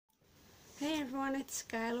Hey everyone, it's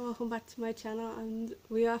Skylar. Welcome back to my channel, and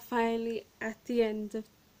we are finally at the end of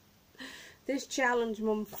this challenge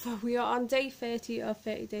month. We are on day 30 of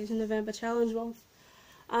 30 Days in November challenge month,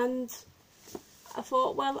 and I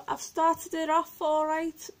thought, well, I've started it off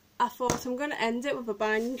alright. I thought I'm going to end it with a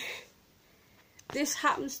bang. This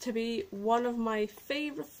happens to be one of my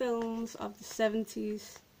favourite films of the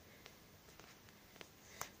 70s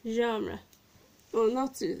genre. Well,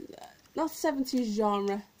 not 70s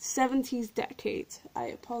genre, 70s decade. I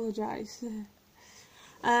apologise.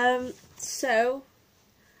 So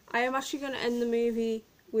I am actually going to end the movie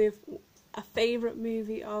with a favourite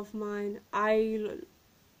movie of mine. I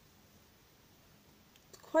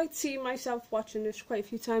quite see myself watching this quite a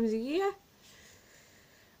few times a year,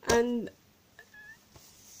 and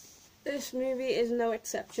this movie is no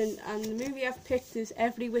exception. And the movie I've picked is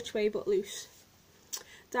Every Which Way But Loose,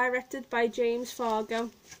 directed by James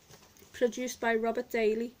Fargo, produced by Robert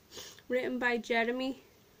Daly, written by Jeremy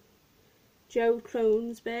Joe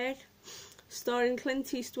Kronsberg, starring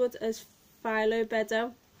Clint Eastwood as Philo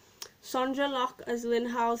Beddoe, Sandra Locke as Lynn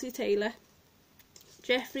Halsey Taylor,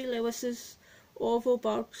 Jeffrey Lewis as Orville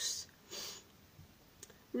Boggs,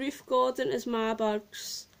 Ruth Gordon as Ma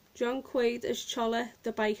Boggs, John Quaid as Cholla,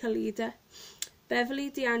 the biker leader,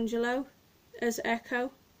 Beverly D'Angelo as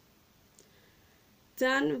Echo,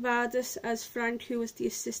 Dan Vardis as Frank, who was the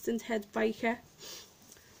assistant head biker,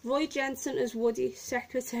 Roy Jensen as Woody,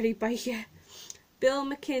 secretary biker, Bill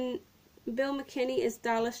McKinney as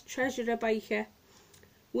Dallas, treasurer biker,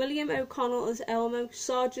 William O'Connell as Elmo,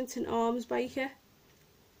 sergeant-in-arms biker,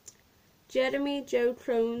 Jeremy Joe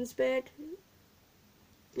Kronsberg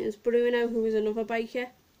as Bruno, who was another biker,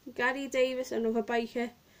 Gary Davis, another biker,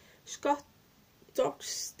 Scott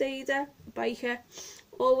Dockstader, biker,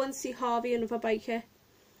 Owen C. Harvey, another biker,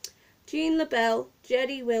 Gene LaBelle,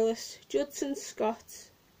 Jerry Willis, Judson Scott,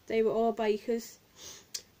 they were all bikers,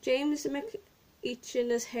 James McEachin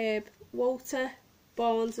as Herb, Walter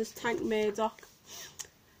Barnes as Tank Murdoch,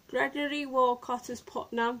 Gregory Walcott as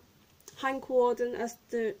Putnam, Hank Warden as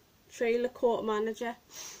the trailer court manager,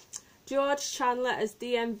 George Chandler as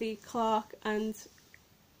DMV clerk, and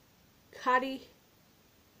Carrie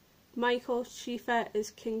Michael Schiffer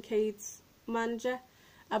as Kincaid's manager.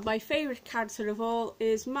 And my favourite character of all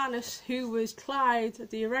is Manus, who was Clyde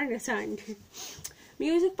the orangutan.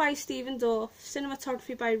 Music by Stephen Dorff,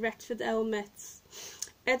 cinematography by Rexford L. Metz,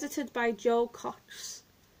 edited by Joel Cox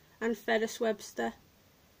and Ferris Webster.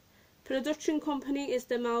 Production company is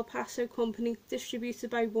the Malpaso Company, distributed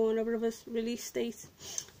by Warner Brothers. Release date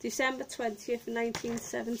December 20th,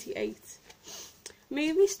 1978.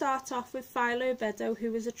 Movie starts off with Philo Beddoe,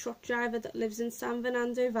 who is a truck driver that lives in San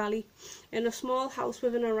Fernando Valley in a small house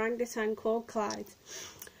with an orangutan called Clyde.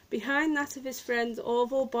 Behind that of his friend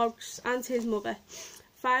Orville Boggs and his mother.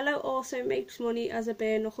 Philo also makes money as a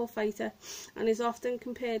bare-knuckle fighter and is often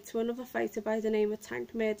compared to another fighter by the name of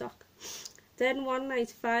Tank Murdoch. Then one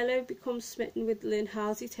night Philo becomes smitten with Lynn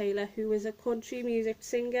Halsey Taylor, who is a country music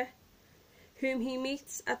singer, whom he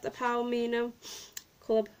meets at the Palomino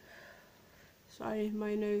Club. Sorry,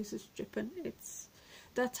 my nose is dripping. It's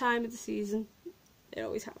that time of the season. It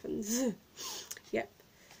always happens. Yep.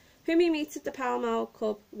 Whom he meets at the Palomino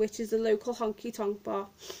Club, which is the local honky-tonk bar.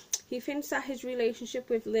 He thinks that his relationship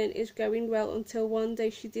with Lynn is going well until one day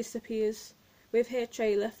she disappears with her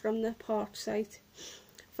trailer from the park site.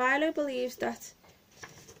 Philo believes that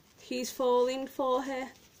he's falling for her.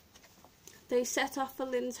 They set off for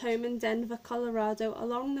Lynn's home in Denver, Colorado.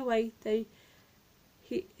 Along the way,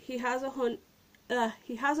 he has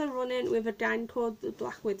a run-in with a gang called the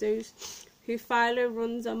Black Widows, who Philo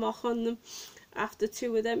runs amok on them after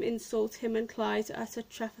two of them insult him and Clyde at a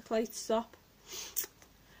traffic light stop.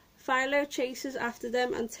 Philo chases after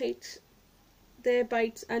them and takes their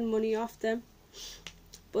bikes and money off them,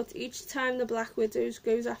 but each time the Black Widows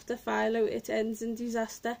goes after Philo, it ends in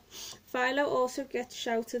disaster. Philo also gets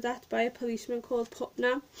shouted at by a policeman called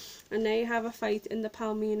Putnam, and they have a fight in the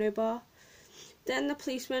Palomino bar. Then the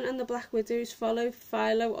policeman and the Black Widows follow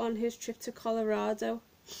Philo on his trip to Colorado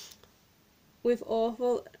with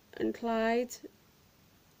Orville and Clyde.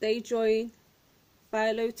 They join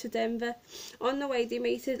Philo to Denver. On the way, they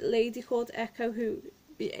meet a lady called Echo, who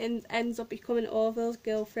ends up becoming Orville's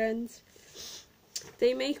girlfriend.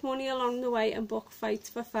 They make money along the way and book fights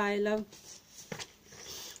for Philo.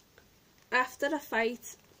 After a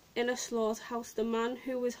fight in a slaughterhouse, the man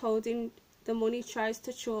who was holding the money tries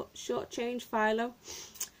to shortchange Philo.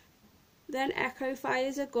 Then Echo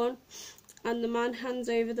fires a gun and the man hands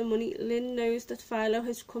over the money. Lynn knows that Philo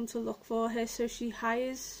has come to look for her, so she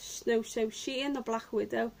and the Black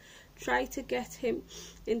Widow try to get him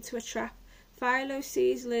into a trap. Philo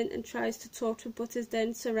sees Lynn and tries to talk to her, but is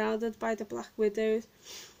then surrounded by the Black Widows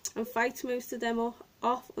and fights most of them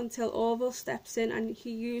off until Orville steps in and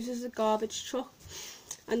he uses a garbage truck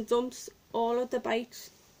and dumps all of the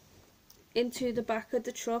bikes into the back of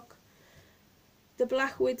the truck. The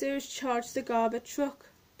Black Widows charge the garbage truck,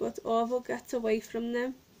 but Orville gets away from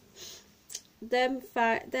them. Then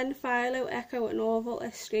Philo, Echo and Orville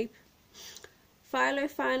escape. Philo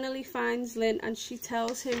finally finds Lynn and she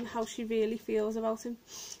tells him how she really feels about him.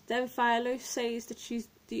 Then Philo says that she's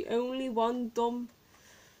the only one dumb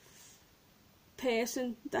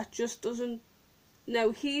person that just doesn't...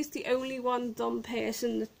 No, he's the only one dumb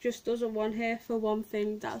person that just doesn't want her for one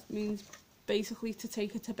thing. That means basically to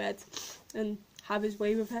take her to bed and have his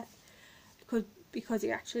way with her. Because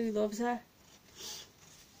he actually loves her.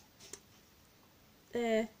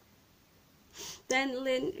 Then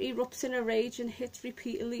Lynn erupts in a rage and hits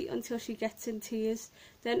repeatedly until she gets in tears.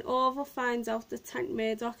 Then Orville finds out that Tank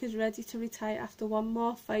Murdoch is ready to retire after one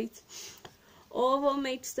more fight. Orville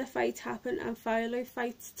makes the fight happen and Philo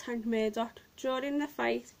fights Tank Murdoch. During the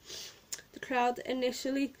fight, the crowd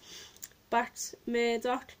initially backs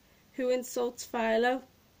Murdoch, who insults Philo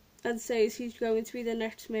and says he's going to be the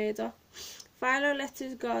next Murdoch. Philo lets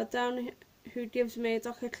his guard down, who gives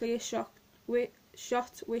Murdoch a clear shot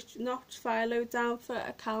which knocks Philo down for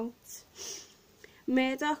a count.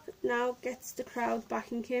 Murdoch now gets the crowd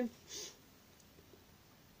backing him.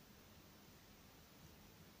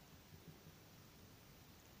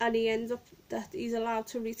 And he ends up that he's allowed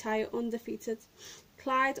to retire undefeated.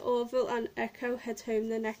 Clyde, Orville and Echo head home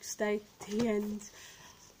the next day. The end.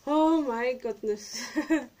 Oh my goodness.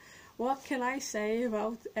 What can I say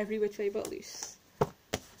about Every Which Way But Loose?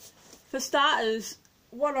 For starters,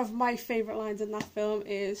 one of my favourite lines in that film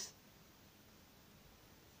is,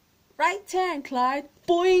 "Right turn, Clyde,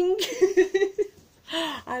 boing!"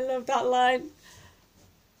 I love that line.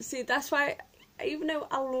 See, that's why, even though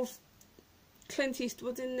I love Clint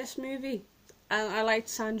Eastwood in this movie, and I liked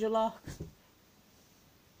Sandra Locke,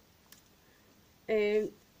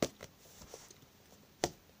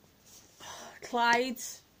 Clyde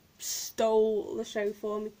stole the show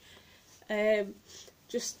for me.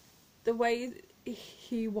 Just the way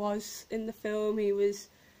he was in the film, he was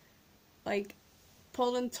like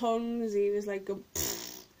pulling tongues, he was like going,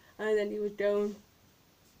 and then he was going,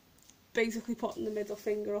 basically putting the middle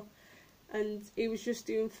finger up, and he was just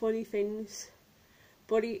doing funny things,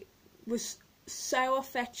 but he was so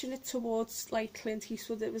affectionate towards like Clint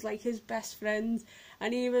Eastwood. It was like his best friend.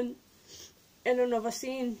 And even in another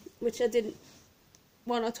scene, which I didn't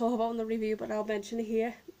want to talk about in the review, but I'll mention it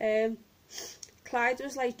here, Clyde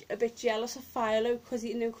was like a bit jealous of Philo because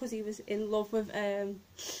he was in love with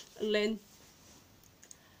Lynn,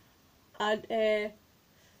 and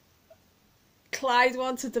Clyde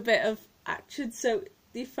wanted a bit of action, so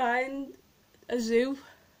they find a zoo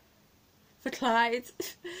for Clyde,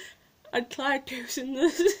 and Clyde goes in the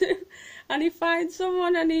zoo and he finds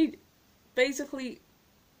someone and he basically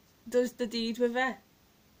does the deed with her.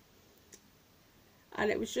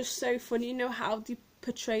 And it was just so funny, you know, how they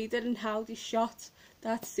portrayed it and how they shot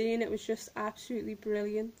that scene. It was just absolutely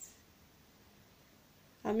brilliant.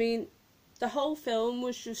 I mean, the whole film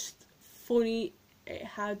was just funny. It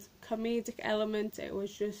had comedic element. It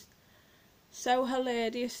was just so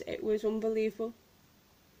hilarious. It was unbelievable.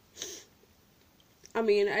 I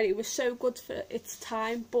mean, and it was so good for its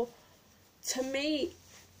time. But to me,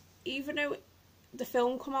 even though the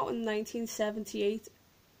film came out in 1978,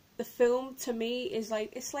 the film to me is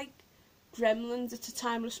like, it's like Gremlins. It's a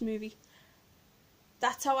timeless movie.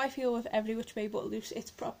 That's how I feel with Every Which Way But Loose.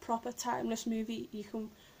 It's a proper timeless movie. You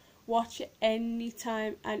can watch it any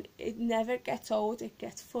time and it never gets old. It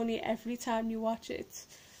gets funny every time you watch it.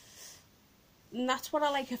 And that's what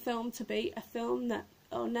I like a film to be. A film that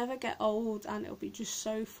will never get old and it'll be just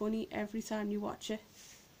so funny every time you watch it.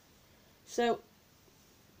 So,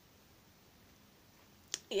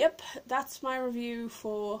 yep, that's my review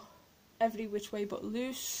for Every Which Way But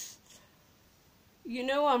Loose. You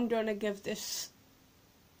know I'm going to give this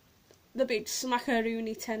the big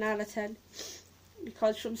smackaroony 10 out of 10.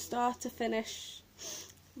 Because from start to finish,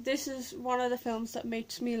 this is one of the films that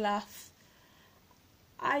makes me laugh.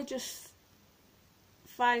 I just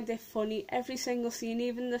find it funny. Every single scene,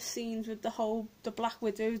 even the scenes with the Black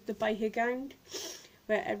Widow, the biker gang,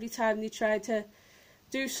 where every time they try to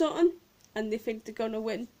do something and they think they're going to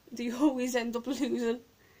win, they always end up losing.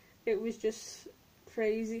 It was just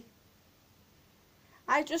crazy.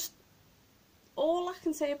 All I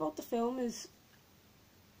can say about the film is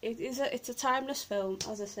it's a timeless film,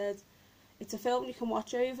 as I said. It's a film you can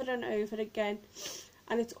watch over and over again.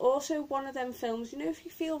 And it's also one of them films, you know, if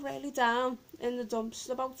you feel really down in the dumps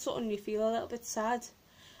about something, you feel a little bit sad.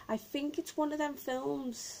 I think it's one of them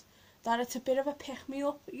films that it's a bit of a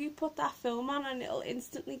pick-me-up. You put that film on and it'll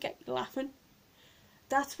instantly get you laughing.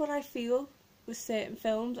 That's what I feel with certain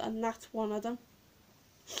films, and that's one of them.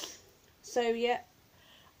 So yeah,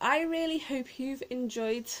 I really hope you've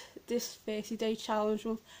enjoyed this 30-day challenge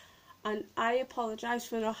month, and I apologise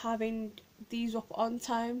for not having these up on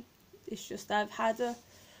time. It's just I've had a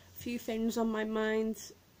few things on my mind,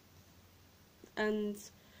 and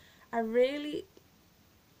I really,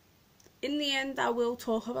 in the end, I will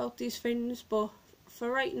talk about these things, but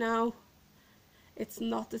for right now, it's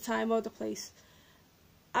not the time or the place.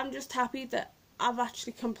 I'm just happy that I've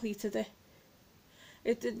actually completed it.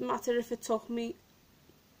 It didn't matter if it took me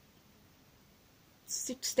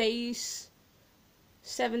 6 days,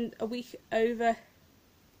 a week over,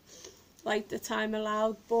 like the time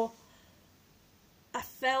allowed, but I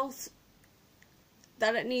felt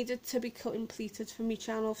that it needed to be completed for my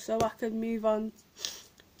channel so I could move on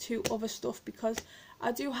to other stuff, because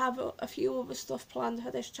I do have a few other stuff planned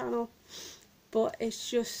for this channel, but it's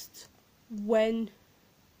just when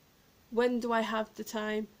do I have the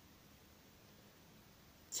time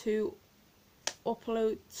to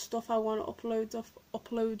upload stuff I want to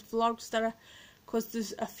upload vlogs that are, because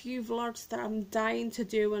there's a few vlogs that I'm dying to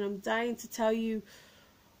do, and I'm dying to tell you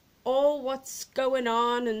all what's going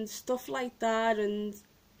on and stuff like that, and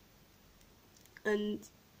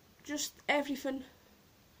just everything.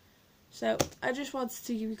 So I just wanted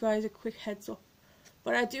to give you guys a quick heads up,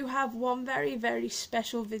 but I do have one very, very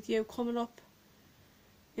special video coming up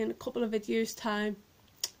in a couple of videos time,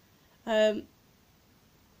 and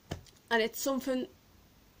it's something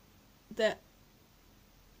that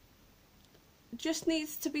just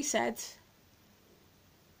needs to be said,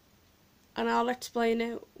 and I'll explain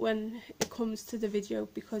it when it comes to the video,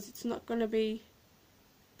 because it's not going to be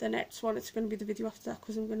the next one, it's going to be the video after that,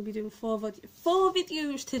 because I'm going to be doing 4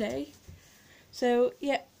 videos today. So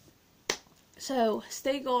yeah, so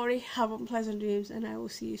stay gory, have unpleasant dreams, and I will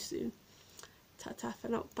see you soon. Ta-ta for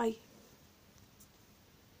now, bye.